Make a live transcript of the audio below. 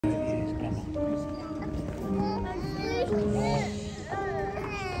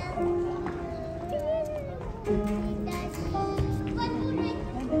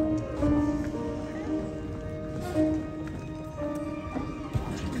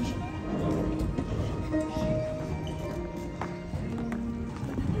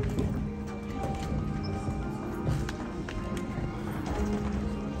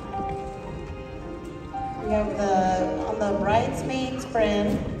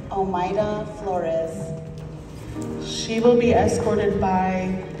friend, Almeida Flores. She will be escorted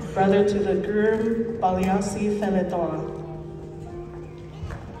by brother to the groom, Mateo Feletoa.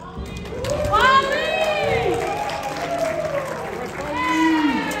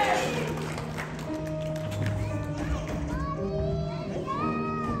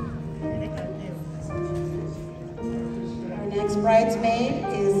 Our next bridesmaid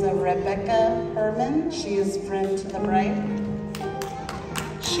is Rebecca Herman. She is friend to the bride.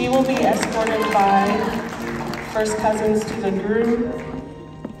 She will be escorted by first cousins to the groom,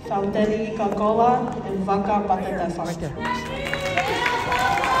 Fauteri Kakola and Vaka Patatefa.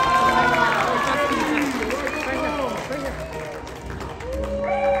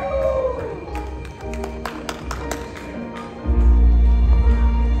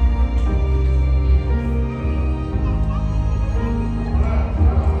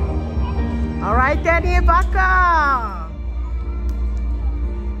 All right, Danny and Vaka.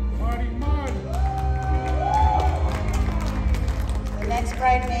 The next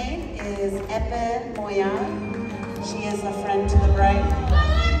bridesmaid is Epe Moyan. She is a friend to the bride.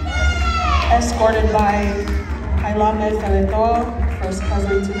 Escorted by Jailame Feletoa, first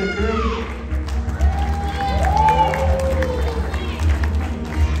cousin to the groom.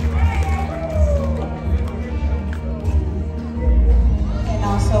 And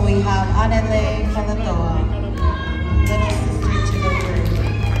also we have Anele Feletoa, little sister to the groom.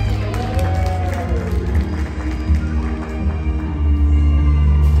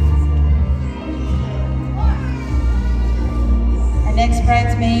 Our next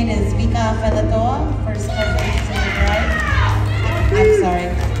bridesmaid is Vika Feletoa, first cousin to the bride. I'm sorry.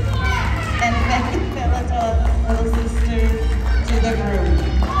 And Becky Feletoa, little sister to the groom.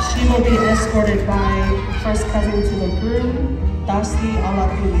 She will be escorted by first cousin to the groom, Dasti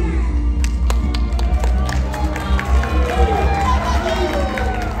Alapuli.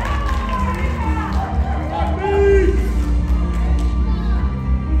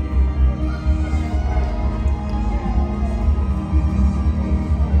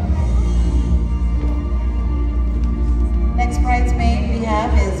 Next bridesmaid we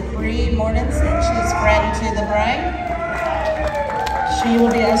have is Bree Mortensen. She's friend to the bride. She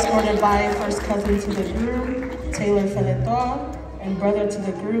will be escorted by first cousin to the groom, Taylor Feletoa, and brother to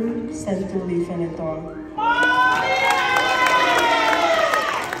the groom, Sentuli Feletoa.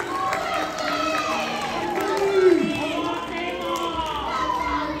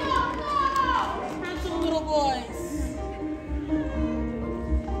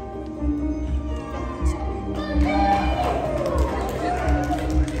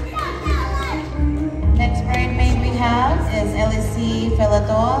 Next bridesmaid we have is Elise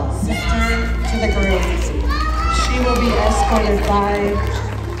Feletoa, sister to the groom. She will be escorted by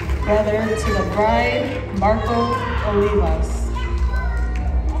brother to the bride, Marco Olivas.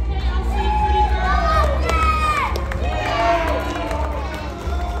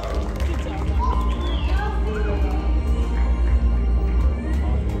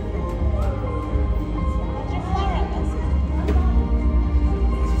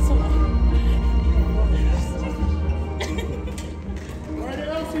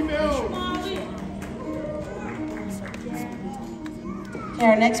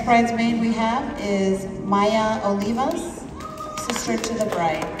 Our next bridesmaid we have is Maya Olivas, sister to the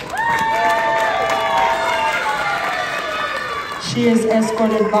bride. She is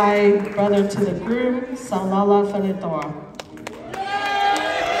escorted by brother to the groom, Salala Feletoa.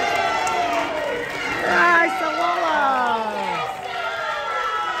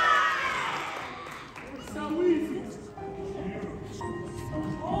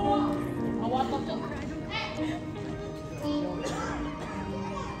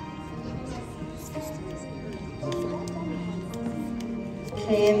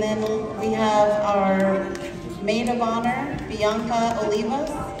 Okay, and then we have our maid of honor, Bianca Olivas.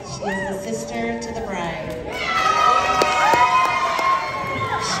 She is the sister to the bride.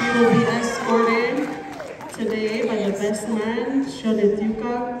 She will be escorted today by the best man,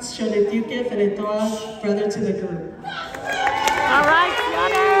 Sholetuke Feletoa, brother to the groom. All right,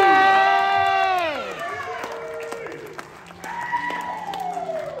 Shone!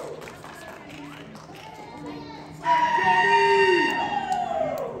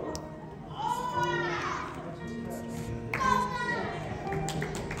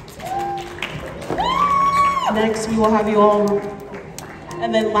 Next, we will have you all,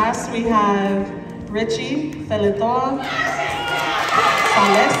 and then last we have Richie Feletoa,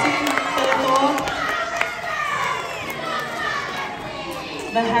 Salesi Feletoa,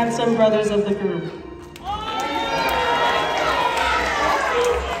 the handsome brothers of the group.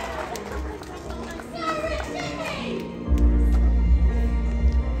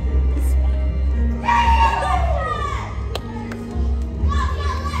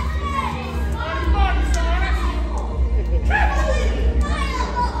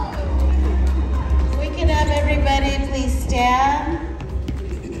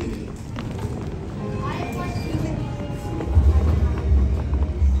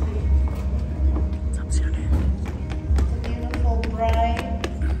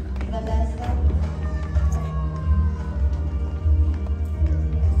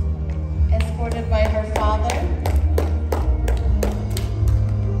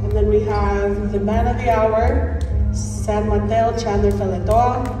 have the man of the hour, San Mateo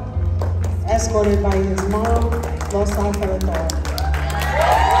Feletoa, escorted by his mom, Rosa Feletoa.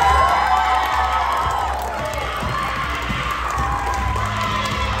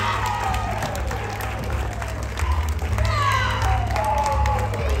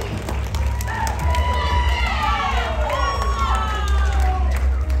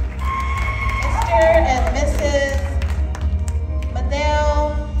 And Mrs.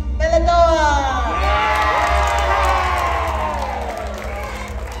 Mateo Feletoa.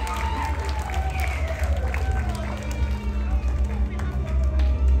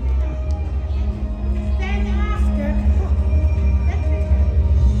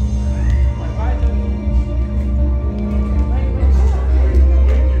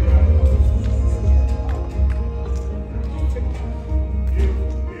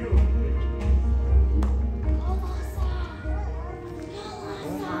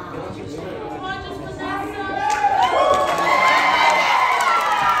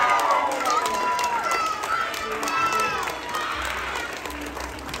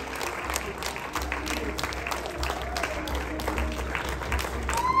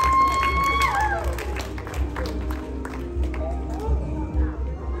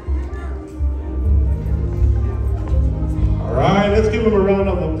 All right, let's give him a round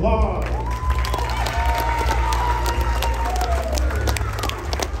of applause.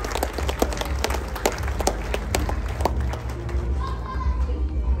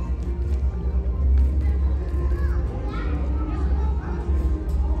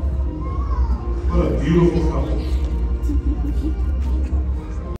 What a beautiful